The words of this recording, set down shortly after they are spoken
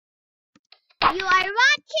You are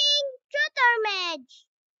watching Tutor Mej.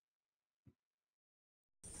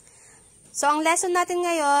 So, ang lesson natin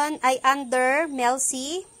ngayon ay under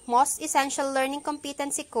MELC, Most Essential Learning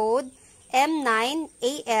Competency Code,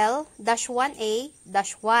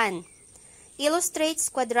 M9AL-1A-1. Illustrates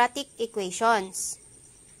quadratic equations.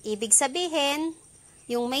 Ibig sabihin,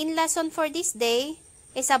 yung main lesson for this day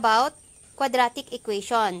is about quadratic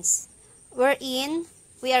equations, wherein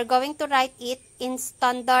we are going to write it in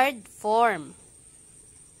standard form.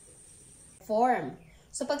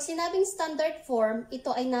 So, pag sinabing standard form,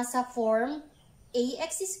 ito ay nasa form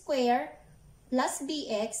ax squared plus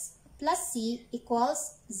bx plus c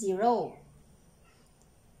equals 0.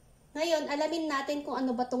 Ngayon, alamin natin kung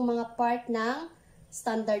ano ba itong mga part ng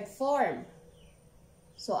standard form.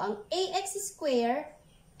 So, ang ax squared,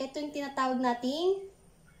 ito yung tinatawag nating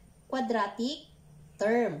quadratic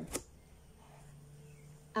term.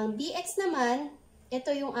 Ang bx naman,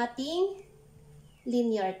 ito yung ating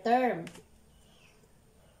linear term.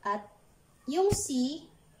 At yung c,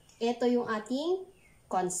 ito yung ating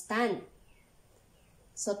constant.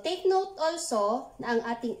 So, take note also na ang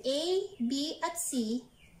ating a, b, at c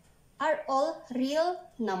are all real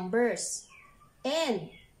numbers. And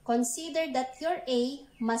consider that your a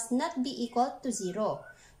must not be equal to 0.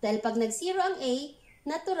 Dahil pag nag-0 ang a,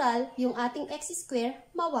 natural yung ating x squared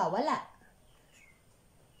mawawala.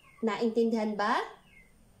 Naintindihan ba?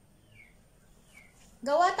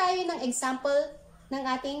 Gawa tayo ng example ng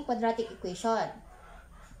ating quadratic equation.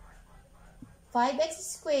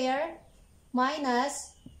 5x squared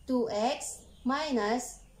minus 2x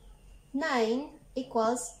minus 9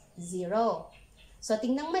 equals 0. So,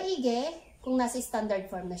 tingnan maigi kung nasa standard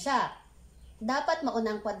form na siya. Dapat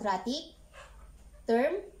mauna ang quadratic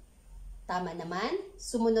term, tama naman.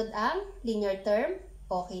 Sumunod ang linear term,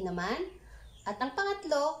 okay naman. At ang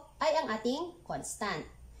pangatlo ay ang ating constant.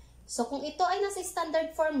 So, kung ito ay nasa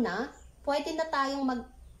standard form na, pwede na tayong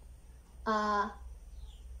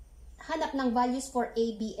hanap ng values for A,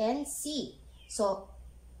 B, and C. So,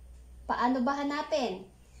 paano ba hanapin?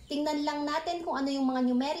 Tingnan lang natin kung ano yung mga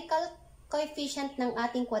numerical coefficient ng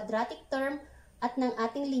ating quadratic term at ng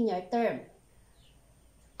ating linear term.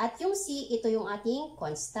 At yung C, ito yung ating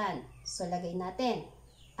constant. So, lagay natin.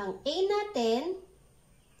 Ang A natin,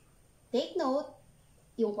 take note,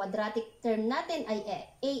 yung quadratic term natin ay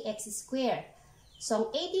ax squared. So,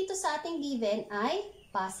 ang a dito sa ating given ay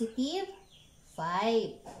positive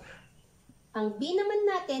 5. Ang b naman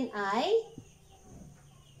natin ay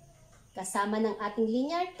kasama ng ating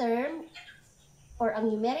linear term or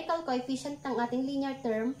ang numerical coefficient ng ating linear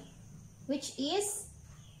term, which is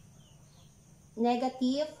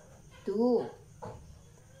negative 2.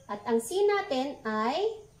 At ang c natin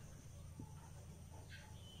ay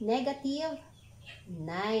negative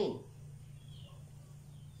 9.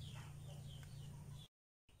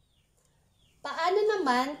 Paano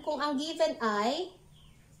naman kung ang given ay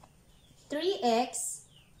 3x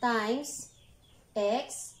times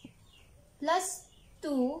x plus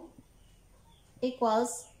 2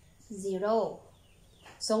 equals 0?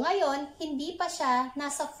 So, ngayon, hindi pa siya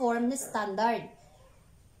nasa form na standard.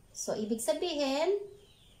 So, ibig sabihin,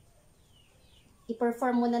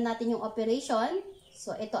 i-perform muna natin yung operation.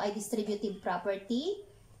 So, ito ay distributive property.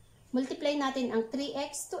 Multiply natin ang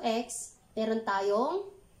 3x to x. Meron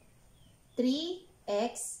tayong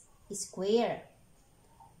 3x squared.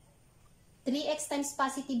 3x times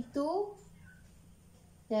positive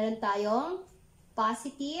 2, meron tayong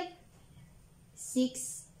positive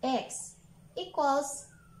 6x equals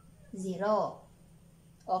 0.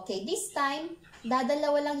 Okay, this time,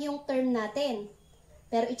 dadalawa lang yung term natin.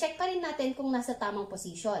 Pero i-check pa rin natin kung nasa tamang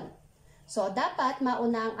position. So, dapat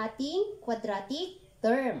mauna ang ating quadratic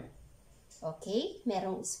term. Okay,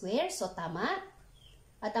 merong square, so tama.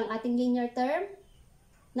 At ang ating linear term,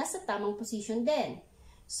 nasa tamang position din.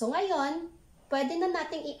 So, ngayon, pwede na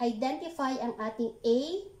nating i-identify ang ating A,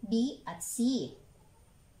 B, at C.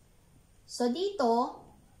 So, dito,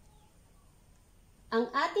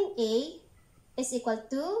 ang ating A is equal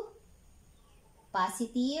to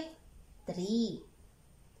positive 3.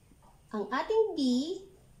 Ang ating B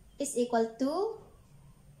is equal to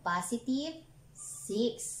positive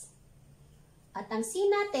 6. At ang C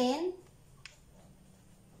natin,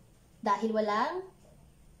 dahil walang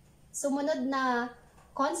sumunod na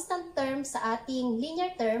constant term sa ating linear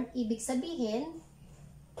term, ibig sabihin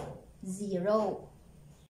 0.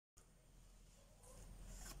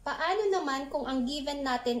 Paano naman kung ang given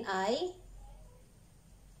natin ay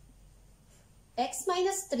x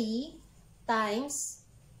minus 3 times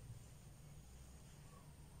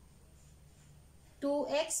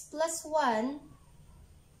 2x plus 1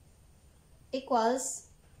 equals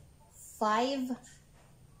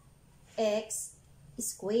 5x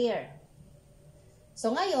square.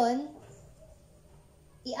 So ngayon,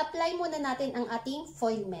 i-apply muna natin ang ating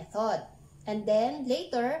FOIL method. And then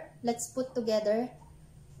later, let's put together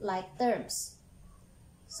like terms.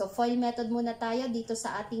 So FOIL method muna tayo dito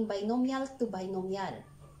sa ating binomial to binomial.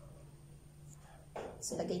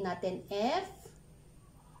 So lagay natin F,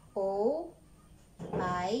 O,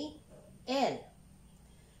 I, L.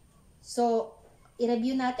 So,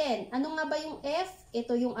 i-review natin. Ano nga ba yung F?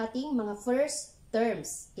 Ito yung ating mga first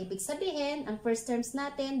terms. Ibig sabihin, ang first terms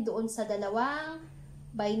natin doon sa dalawang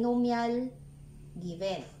binomial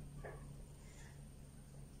given.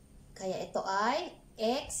 Kaya ito ay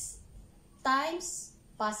x times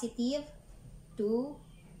positive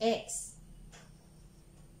 2x.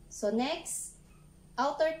 So next,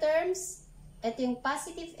 outer terms, ito yung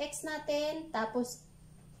positive x natin, tapos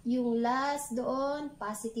yung last doon,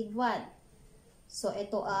 positive 1. So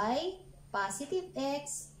ito ay positive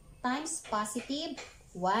x times positive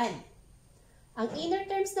 1. Ang inner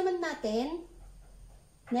terms naman natin,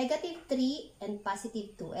 negative 3 and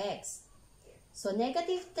positive 2x. So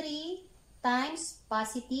negative 3 times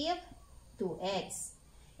positive 2x.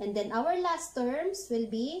 And then our last terms will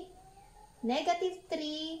be negative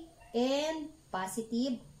 3 and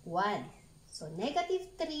positive 1. So negative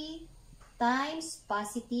 3 times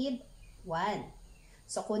positive 1.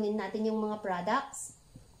 So kunin natin yung mga products.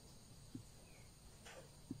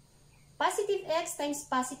 Positive x times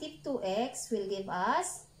positive 2x will give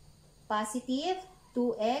us positive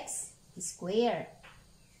 2x squared.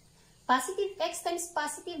 Positive x times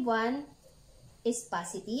positive 1 is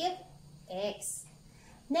positive x.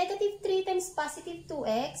 Negative 3 times positive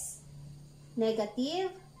 2x,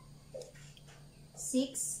 negative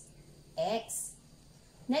 6x.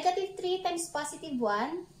 Negative 3 times positive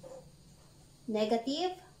 1,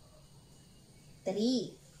 negative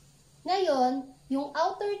 3. Ngayon, yung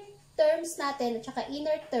outer terms natin at saka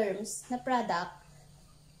inner terms na product,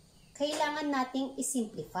 kailangan nating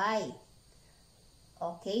isimplify.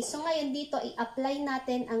 Okay, so ngayon dito i-apply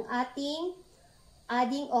natin ang ating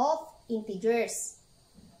adding of integers.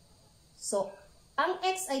 So, ang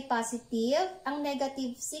x ay positive, ang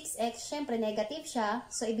negative 6x, syempre negative siya.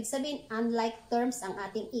 So, ibig sabihin, unlike terms ang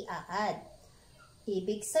ating i-add.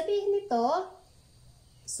 Ibig sabihin nito,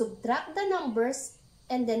 subtract the numbers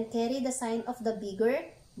and then carry the sign of the bigger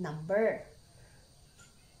number.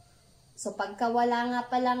 So, pagka wala nga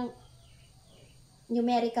palang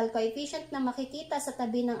numerical coefficient na makikita sa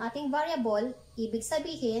tabi ng ating variable, ibig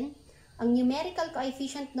sabihin, ang numerical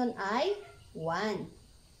coefficient nun ay 1.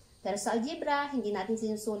 Pero sa algebra, hindi natin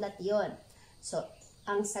sinusulat yon. So,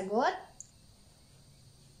 ang sagot,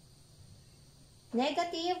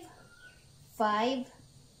 negative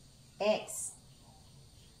 5x.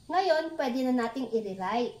 Ngayon, pwede na nating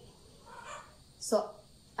i-rewrite. So,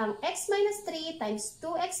 ang x minus 3 times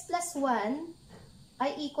 2x plus 1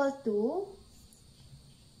 ay equal to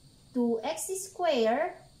 2x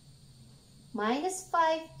squared minus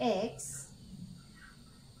 5x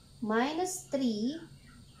minus 3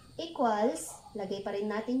 equals, lagay pa rin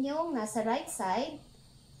natin yung nasa right side,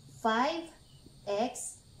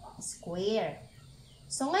 5x squared.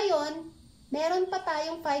 So ngayon, meron pa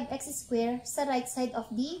tayong 5x squared sa right side of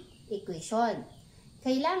the equation.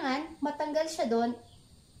 Kailangan matanggal siya doon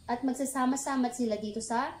at magsasama-sama sila dito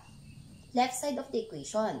sa left side of the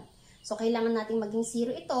equation. So kailangan nating maging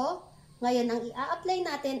 0 ito. Ngayon, ang i-apply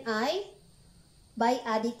natin ay by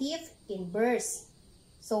additive inverse.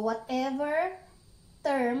 So whatever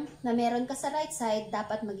term na meron ka sa right side,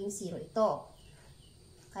 dapat maging 0 ito.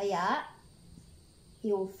 Kaya,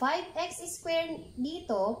 yung 5x squared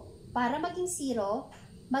dito, para maging 0,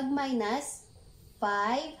 mag-minus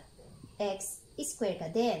 5x squared ka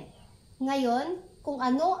din. Ngayon, kung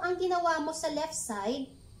ano ang ginawa mo sa left side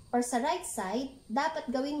or sa right side, dapat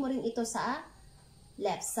gawin mo rin ito sa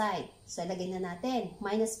left side. So, ilagay na natin.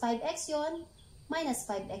 Minus 5x yon, minus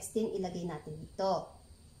 5x din ilagay natin dito.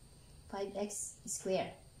 5x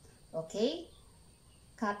squared. Okay?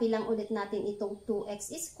 Copy lang ulit natin itong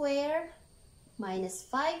 2x squared minus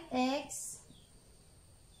 5x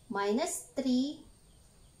minus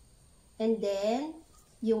 3 and then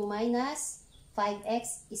yung minus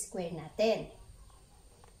 5x squared natin.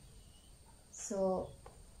 So,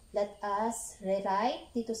 let us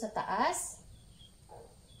rewrite dito sa taas.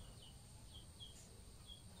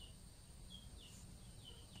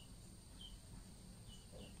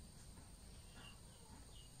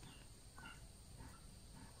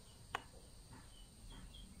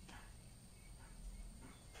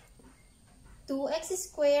 X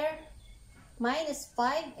squared minus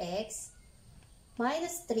 5x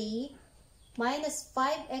minus 3 minus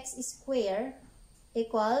 5x square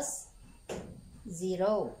equals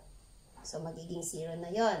 0. So, magiging 0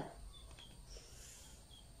 na yon.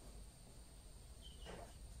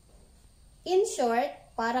 In short,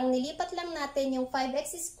 parang nilipat lang natin yung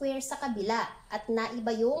 5x square sa kabila at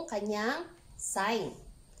naiba yung kanyang sign.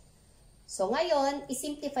 So, ngayon,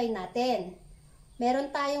 isimplify natin.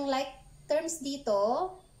 Meron tayong like terms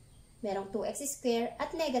dito. Merong 2x square at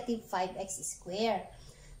negative 5x square.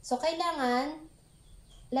 So, kailangan,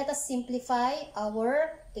 let us simplify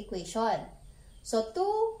our equation. So,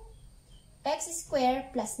 2x square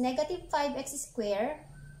plus negative 5x square,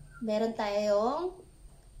 meron tayong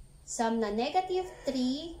sum na negative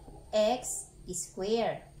 3x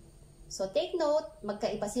square. So, take note,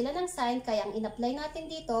 magkaiba sila ng sign, kaya ang in-apply natin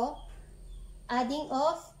dito, adding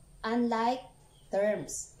of unlike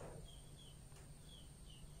terms.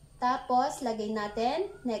 Tapos, lagay natin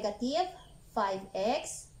negative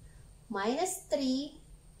 5x minus 3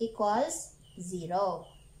 equals 0.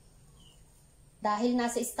 Dahil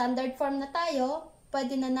nasa standard form na tayo,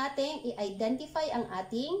 pwede na natin i-identify ang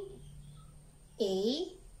ating A,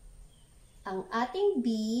 ang ating B,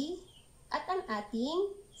 at ang ating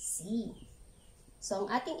C. So, ang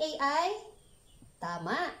ating A ay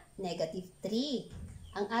tama, negative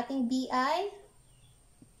 3. Ang ating B ay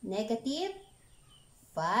negative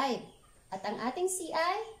 5. At ang ating C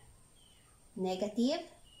ay negative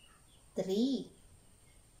 3.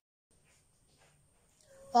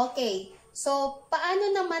 Okay, so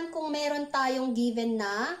paano naman kung meron tayong given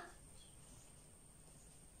na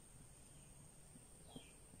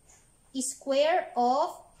square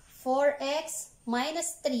of 4x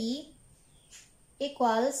minus 3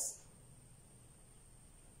 equals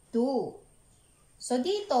 2. So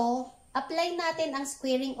dito, apply natin ang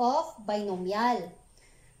squaring of binomial.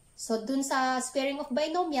 So, dun sa squaring of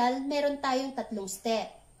binomial, meron tayong tatlong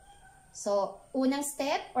step. So, unang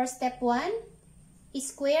step or step 1,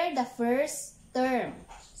 square the first term.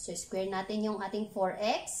 So, square natin yung ating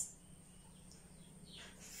 4x.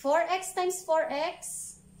 4x times 4x,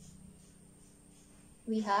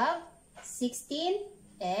 we have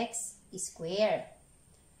 16x squared.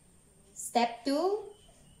 Step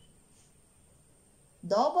 2,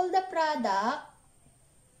 double the product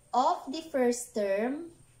of the first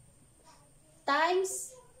term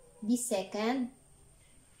times the second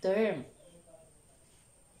term.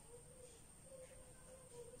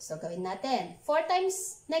 So, gawin natin. 4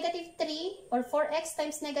 times negative 3 or 4x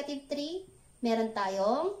times negative 3, meron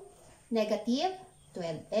tayong negative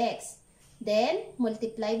 12x. Then,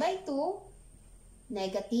 multiply by 2,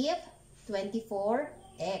 negative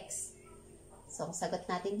 24x. So, ang sagot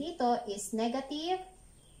natin dito is negative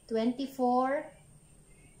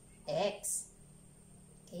 24x.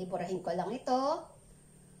 Okay, burahin ko lang ito.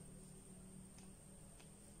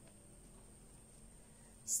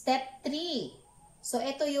 Step 3. So,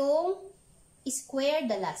 ito yung square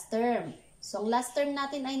the last term. So, ang last term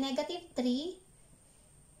natin ay negative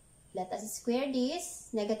 3. Let us square this.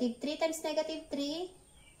 Negative 3 times negative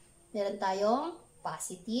 3. Meron tayong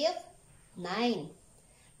positive 9.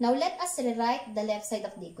 Now, let us rewrite the left side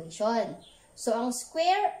of the equation. So, ang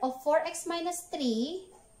square of 4x minus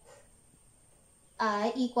 3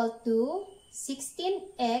 ay equal to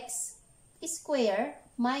 16x square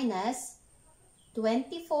minus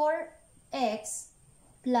 24x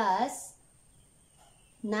plus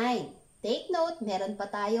 9. Take note, meron pa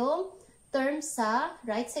tayong term sa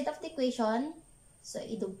right side of the equation. So,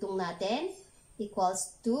 idugtong natin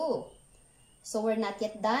equals 2. So, we're not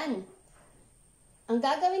yet done. Ang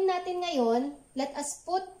gagawin natin ngayon, let us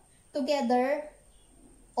put together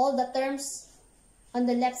all the terms on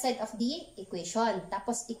the left side of the equation.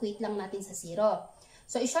 Tapos, equate lang natin sa 0.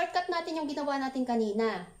 So, i-shortcut natin yung ginawa natin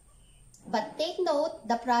kanina. But take note,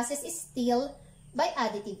 the process is still by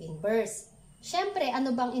additive inverse. Siyempre,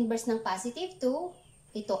 ano bang inverse ng positive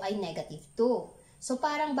 2? Ito ay negative 2. So,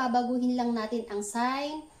 parang babaguhin lang natin ang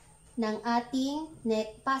sign ng ating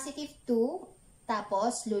positive 2.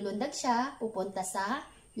 Tapos, lulundag siya, pupunta sa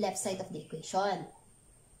left side of the equation.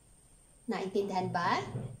 Naintindihan ba?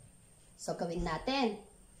 So, gawin natin.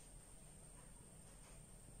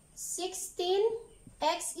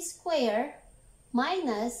 16x square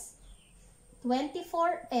minus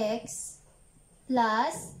 24x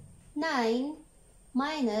plus 9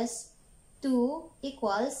 minus 2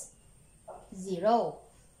 equals 0.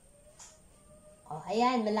 O,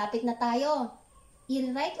 ayan, malapit na tayo.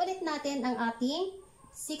 I-write ulit natin ang ating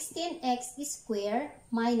 16x square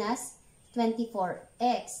minus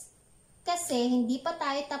 24x. Kasi hindi pa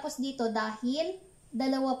tayo tapos dito dahil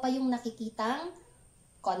dalawa pa yung nakikitang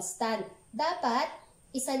constant. Dapat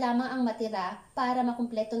isa lamang ang matira para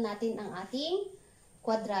makumpleto natin ang ating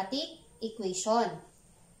quadratic equation.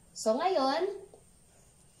 So ngayon,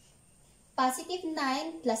 positive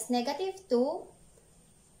 9 plus negative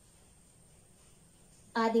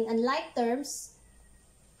 2, adding unlike terms,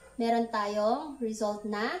 meron tayong result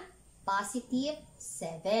na positive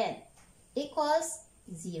 7 equals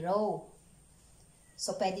 0.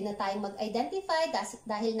 So, pwede na tayong mag-identify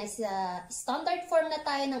dahil nasa standard form na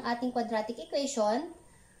tayo ng ating quadratic equation.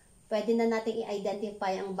 Pwede na natin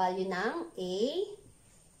i-identify ang value ng A,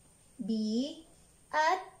 B,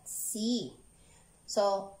 at C.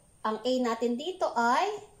 So, ang A natin dito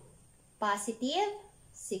ay positive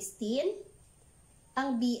 16.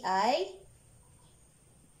 Ang B ay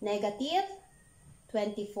negative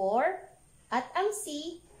 24. At ang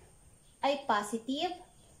C ay positive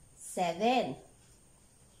 7.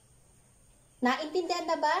 Naintindihan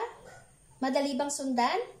na ba? Madali bang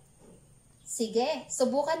sundan? Sige,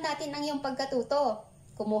 subukan natin ang iyong pagkatuto.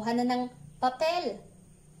 Kumuha na ng papel.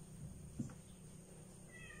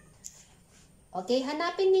 Okay,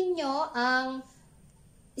 hanapin ninyo ang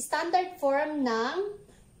standard form ng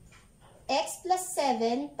x plus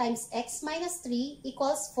 7 times x minus 3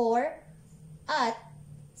 equals 4 at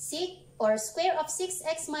 6 or square of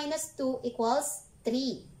 6x minus 2 equals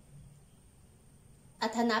 3.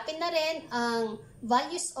 At hanapin na rin ang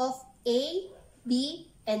values of A, B,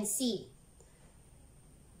 and C.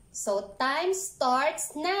 So, time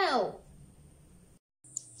starts now!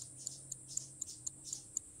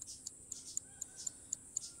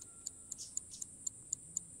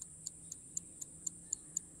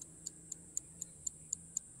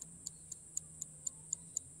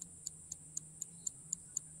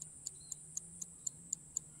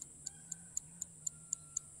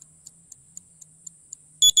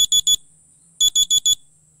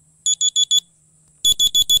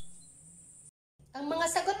 Ang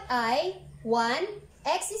mga sagot ay 1,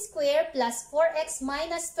 x squared plus 4x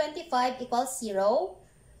minus 25 equals 0.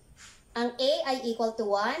 Ang A ay equal to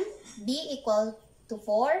 1, B equal to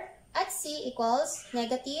 4, at C equals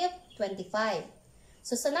negative 25.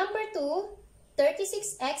 So sa number 2,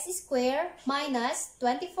 36x squared minus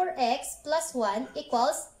 24x plus 1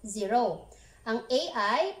 equals 0. Ang A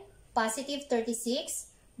ay positive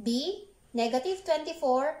 36, B negative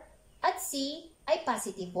 24, at C ay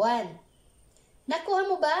positive 1. Nakuha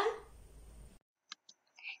mo ba?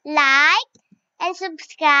 Like and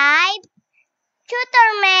subscribe. Tutor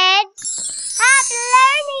Mej. Happy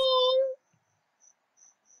learning!